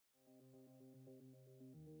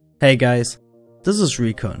Hey guys, this is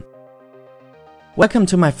Recon. Welcome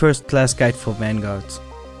to my first class guide for Vanguards.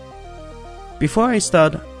 Before I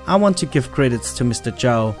start, I want to give credits to Mr.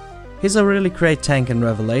 Zhao. He's a really great tank in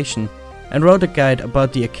Revelation and wrote a guide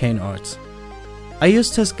about the Arcane Arts. I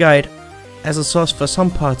used his guide as a source for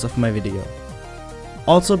some parts of my video.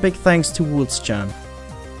 Also big thanks to Wolfsjan,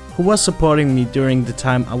 who was supporting me during the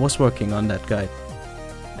time I was working on that guide,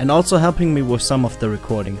 and also helping me with some of the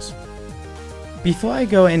recordings. Before I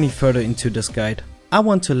go any further into this guide, I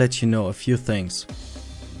want to let you know a few things.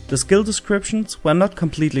 The skill descriptions were not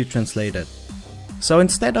completely translated, so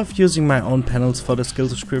instead of using my own panels for the skill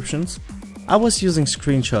descriptions, I was using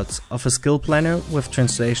screenshots of a skill planner with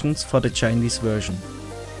translations for the Chinese version.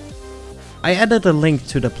 I added a link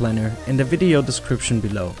to the planner in the video description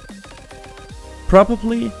below.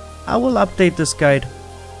 Probably I will update this guide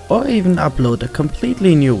or even upload a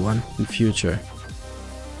completely new one in future.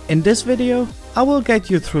 In this video, I will guide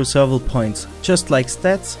you through several points, just like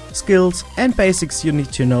stats, skills and basics you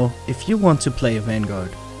need to know if you want to play a Vanguard.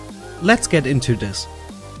 Let's get into this.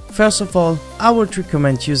 First of all, I would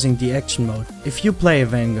recommend using the action mode if you play a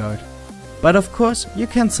Vanguard. But of course, you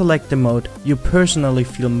can select the mode you personally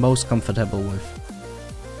feel most comfortable with.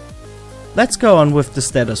 Let's go on with the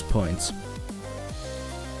status points.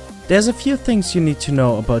 There's a few things you need to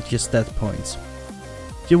know about your stat points.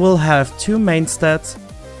 You will have 2 main stats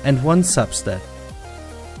and 1 substat,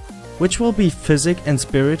 which will be physic and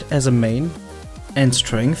spirit as a main and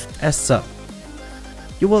strength as sub.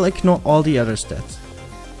 You will ignore all the other stats.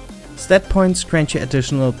 Stat points grant you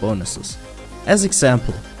additional bonuses. As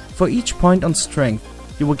example, for each point on strength,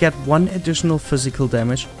 you will get 1 additional physical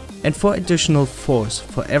damage and 4 additional force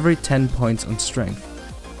for every 10 points on strength.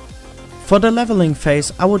 For the leveling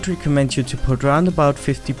phase, I would recommend you to put around about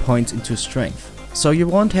 50 points into strength, so you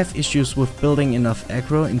won't have issues with building enough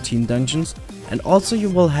aggro in team dungeons, and also you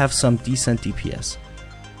will have some decent DPS.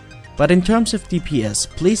 But in terms of DPS,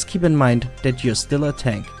 please keep in mind that you're still a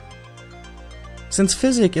tank. Since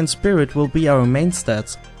physic and spirit will be our main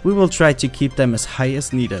stats, we will try to keep them as high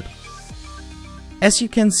as needed. As you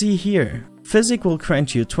can see here, physic will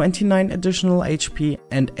grant you 29 additional HP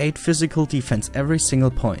and 8 physical defense every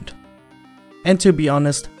single point. And to be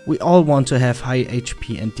honest, we all want to have high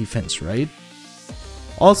HP and defense, right?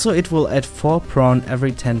 Also, it will add 4 brawn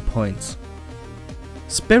every 10 points.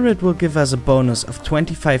 Spirit will give us a bonus of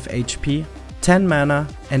 25 HP, 10 mana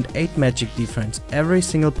and 8 magic defense every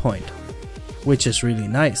single point, which is really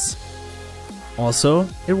nice. Also,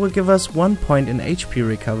 it will give us 1 point in HP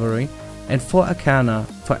recovery and 4 Arcana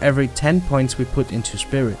for every 10 points we put into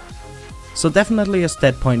Spirit. So definitely a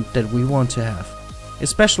stat point that we want to have,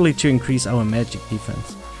 especially to increase our magic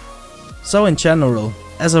defense. So in general,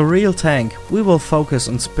 as a real tank, we will focus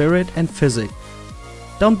on spirit and physic.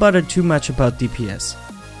 Don't bother too much about DPS.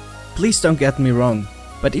 Please don't get me wrong,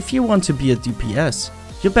 but if you want to be a DPS,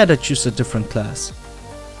 you better choose a different class.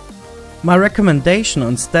 My recommendation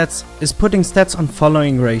on stats is putting stats on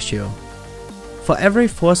following ratio. For every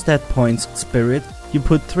 4 stat points spirit, you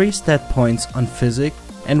put 3 stat points on physic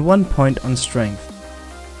and 1 point on strength.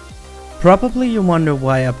 Probably you wonder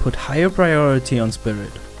why I put higher priority on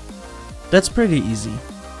spirit. That's pretty easy.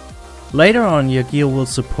 Later on, your gear will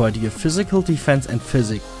support your physical defense and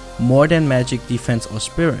physic more than magic defense or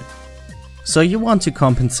spirit. So you want to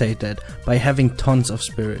compensate that by having tons of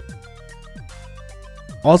spirit.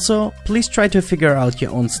 Also, please try to figure out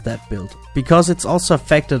your own stat build, because it's also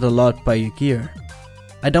affected a lot by your gear.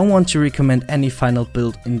 I don't want to recommend any final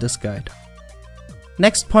build in this guide.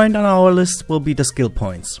 Next point on our list will be the skill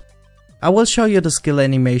points. I will show you the skill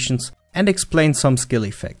animations and explain some skill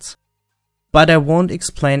effects. But I won't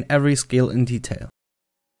explain every skill in detail.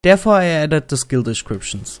 Therefore I added the skill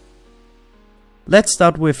descriptions. Let's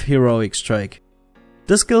start with Heroic Strike.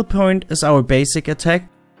 This skill point is our basic attack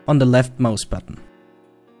on the left mouse button.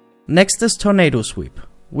 Next is Tornado Sweep,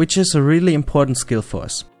 which is a really important skill for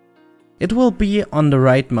us. It will be on the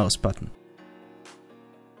right mouse button.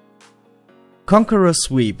 Conqueror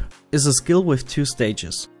Sweep is a skill with 2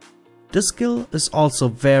 stages. This skill is also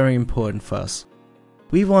very important for us.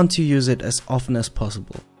 We want to use it as often as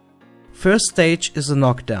possible. First stage is a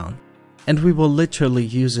knockdown, and we will literally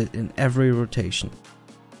use it in every rotation.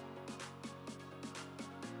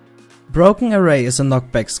 Broken Array is a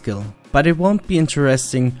knockback skill, but it won't be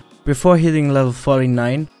interesting before hitting level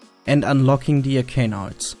 49 and unlocking the Arcane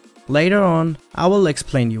Arts. Later on, I will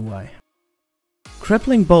explain you why.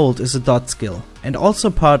 Crippling Bolt is a dot skill, and also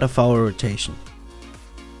part of our rotation.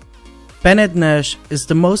 Bennett Nash is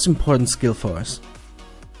the most important skill for us.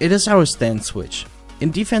 It is our stand switch. In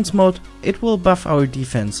defense mode, it will buff our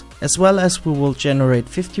defense, as well as we will generate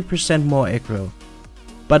 50% more aggro.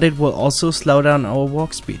 but it will also slow down our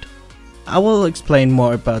walk speed. I will explain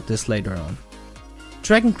more about this later on.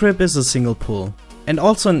 Dragon Grip is a single pull and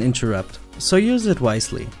also an interrupt, so use it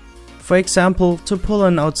wisely. For example, to pull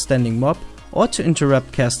an outstanding mob or to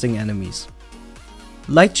interrupt casting enemies.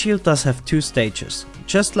 Light Shield does have two stages,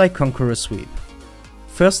 just like Conqueror Sweep.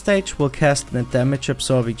 First stage will cast a damage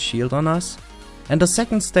absorbing shield on us, and the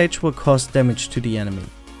second stage will cause damage to the enemy.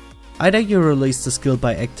 Either you release the skill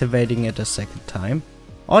by activating it a second time,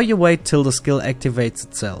 or you wait till the skill activates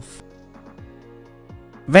itself.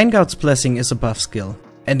 Vanguard's Blessing is a buff skill,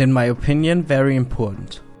 and in my opinion very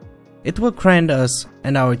important. It will grant us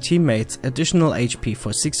and our teammates additional HP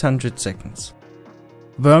for 600 seconds.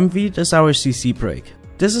 Wormweed is our CC break.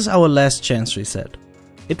 This is our last chance reset.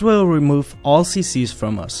 It will remove all CCs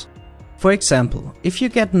from us. For example, if you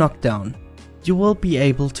get knocked down, you will be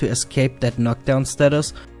able to escape that knockdown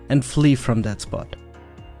status and flee from that spot.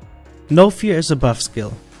 No Fear is a buff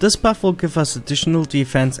skill. This buff will give us additional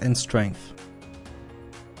defense and strength.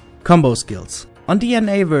 Combo skills. On the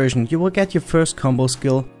NA version you will get your first combo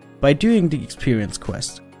skill by doing the experience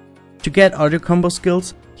quest. To get other combo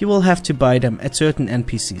skills, you will have to buy them at certain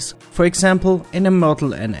NPCs, for example in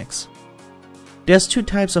Immortal Annex. There's two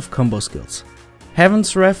types of combo skills,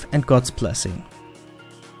 Heaven's Wrath and God's Blessing.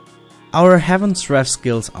 Our Heaven's Wrath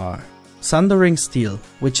skills are Sundering Steel,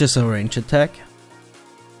 which is a range attack,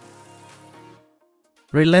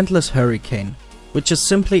 Relentless Hurricane, which is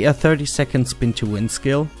simply a 30-second spin to win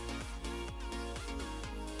skill,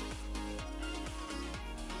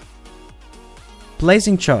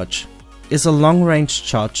 Blazing Charge is a long-range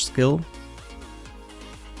charge skill,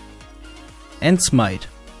 and Smite,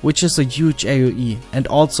 which is a huge AoE and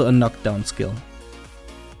also a knockdown skill.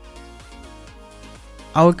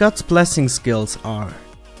 Our God's Blessing skills are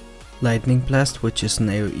Lightning Blast, which is an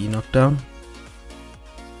AoE knockdown,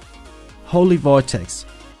 Holy Vortex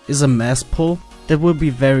is a mass pull that will be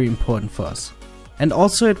very important for us, and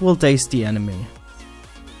also it will daze the enemy.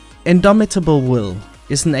 Indomitable Will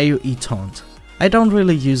is an AoE taunt. I don't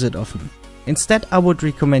really use it often. Instead I would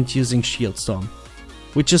recommend using Shield Storm,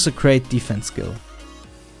 which is a great defense skill.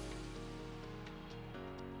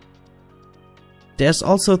 There's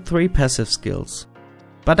also 3 passive skills,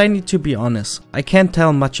 but I need to be honest, I can't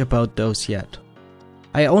tell much about those yet.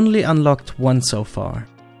 I only unlocked one so far,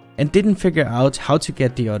 and didn't figure out how to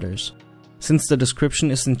get the others, since the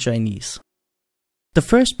description is in Chinese. The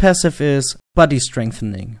first passive is Body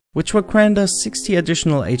Strengthening, which will grant us 60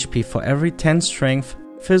 additional HP for every 10 strength,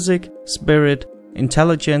 physic, spirit,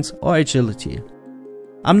 intelligence or agility.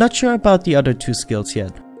 I'm not sure about the other 2 skills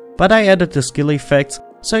yet, but I added the skill effects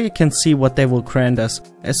so you can see what they will grant us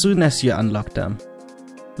as soon as you unlock them.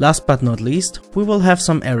 Last but not least, we will have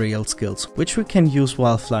some aerial skills, which we can use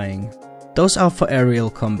while flying. Those are for aerial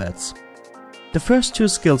combats. The first 2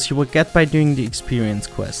 skills you will get by doing the experience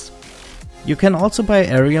quest. You can also buy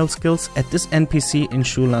aerial skills at this NPC in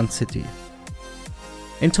Shulan City.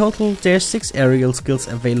 In total, there are 6 aerial skills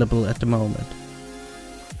available at the moment.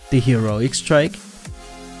 The Heroic Strike,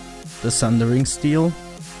 the Sundering Steel,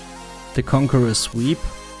 the Conqueror Sweep,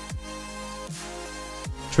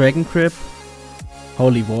 Dragon Grip,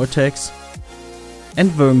 Holy Vortex,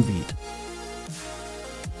 and Wormweed.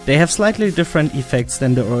 They have slightly different effects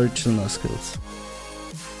than the original skills.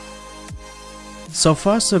 So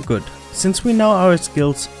far so good. Since we know our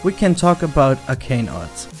skills, we can talk about Arcane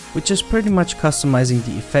Arts, which is pretty much customizing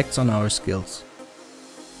the effects on our skills.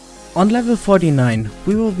 On level 49,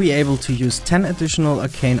 we will be able to use 10 additional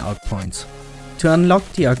Arcane Art points. To unlock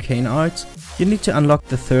the Arcane Arts, you need to unlock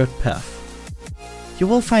the 3rd path. You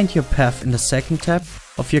will find your path in the 2nd tab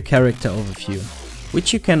of your character overview,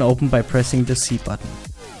 which you can open by pressing the C button.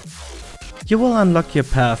 You will unlock your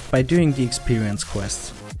path by doing the experience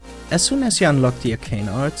quests. As soon as you unlock the Arcane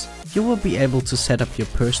Arts, you will be able to set up your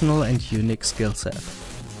personal and unique skill set.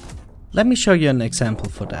 Let me show you an example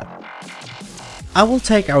for that. I will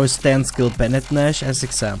take our stand skill Bennett Nash as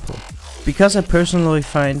example, because I personally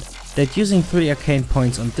find that using 3 arcane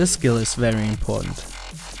points on this skill is very important.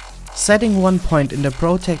 Setting 1 point in the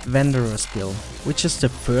Protect Wanderer skill, which is the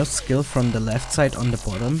first skill from the left side on the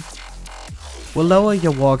bottom, will lower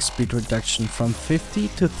your walk speed reduction from 50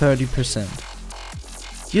 to 30%.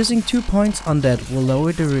 Using 2 points on that will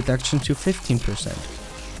lower the reduction to 15%,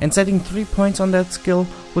 and setting 3 points on that skill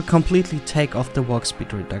will completely take off the walk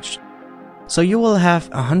speed reduction. So you will have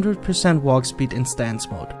 100% walk speed in stance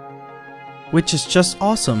mode, which is just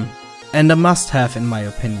awesome and a must-have in my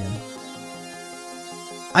opinion.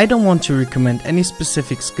 I don't want to recommend any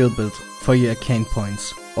specific skill build for your arcane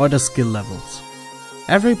points or the skill levels.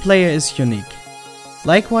 Every player is unique.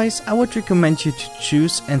 Likewise, I would recommend you to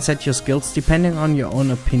choose and set your skills depending on your own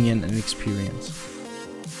opinion and experience.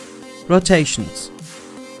 Rotations.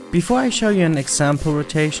 Before I show you an example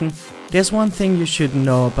rotation, there's one thing you should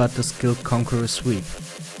know about the skill Conqueror Sweep.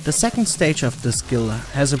 The second stage of the skill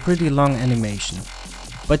has a pretty long animation,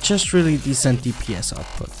 but just really decent DPS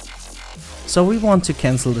output. So we want to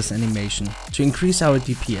cancel this animation to increase our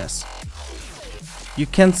DPS. You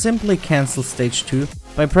can simply cancel stage 2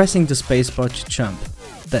 by pressing the spacebar to jump.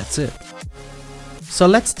 That's it. So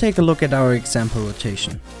let's take a look at our example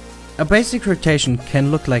rotation. A basic rotation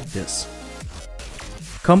can look like this.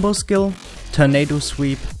 Combo skill, Tornado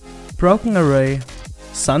Sweep, Broken Array,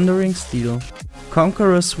 Sundering Steel,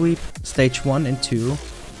 Conqueror Sweep stage 1 and 2,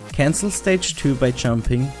 cancel stage 2 by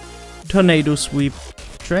jumping, Tornado Sweep,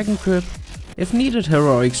 Dragon Grip, if needed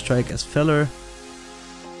Heroic Strike as filler,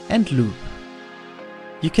 and Loop.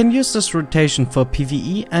 You can use this rotation for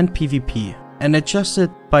PvE and PvP and adjust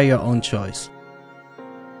it by your own choice.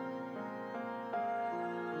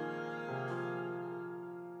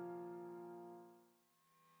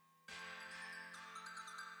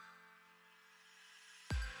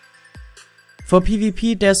 For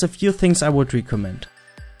PvP, there's a few things I would recommend.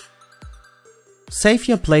 Save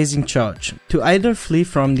your Blazing Charge to either flee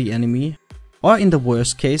from the enemy or in the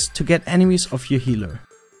worst case to get enemies off your healer.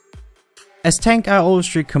 As tank, I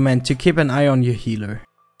always recommend to keep an eye on your healer.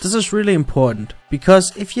 This is really important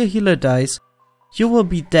because if your healer dies, you will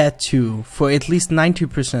be dead too for at least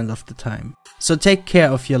 90% of the time, so take care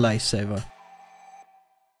of your lifesaver.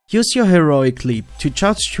 Use your Heroic Leap to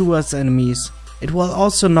charge towards enemies, it will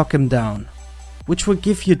also knock them down, which will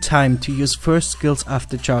give you time to use first skills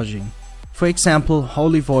after charging, for example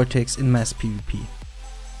Holy Vortex in mass PvP.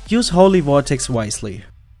 Use Holy Vortex wisely,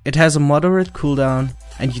 it has a moderate cooldown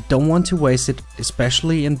and you don't want to waste it,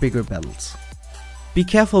 especially in bigger battles. Be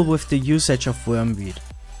careful with the usage of Wormweed,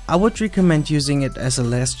 I would recommend using it as a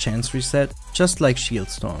last chance reset, just like Shield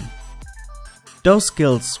Storm. Those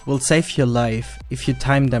skills will save your life if you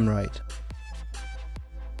time them right.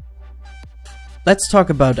 Let's talk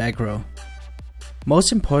about aggro.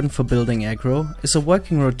 Most important for building aggro is a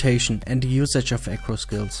working rotation and the usage of aggro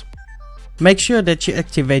skills. Make sure that you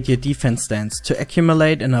activate your defense stance to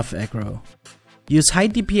accumulate enough aggro. Use high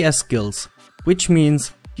DPS skills, which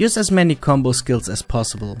means use as many combo skills as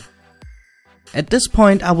possible. At this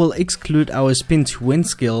point I will exclude our Spin to Win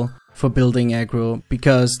skill for building aggro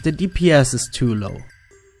because the DPS is too low.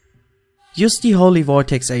 Use the Holy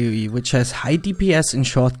Vortex AoE, which has high DPS and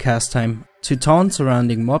short cast time, to taunt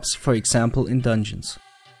surrounding mobs, for example in dungeons.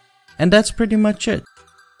 And that's pretty much it.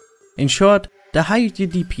 In short, the higher the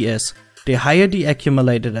DPS, the higher the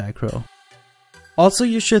accumulated aggro. Also,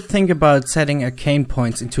 you should think about setting arcane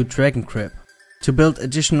points into Dragon Grip to build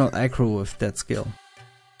additional aggro with that skill.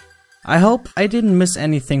 I hope I didn't miss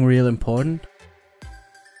anything real important.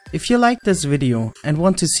 If you liked this video and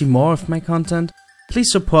want to see more of my content,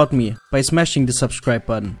 please support me by smashing the subscribe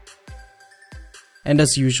button. And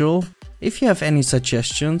as usual, if you have any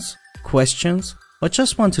suggestions, questions, or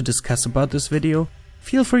just want to discuss about this video,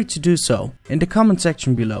 feel free to do so in the comment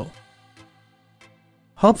section below.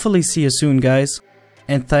 Hopefully see you soon guys,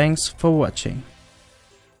 and thanks for watching.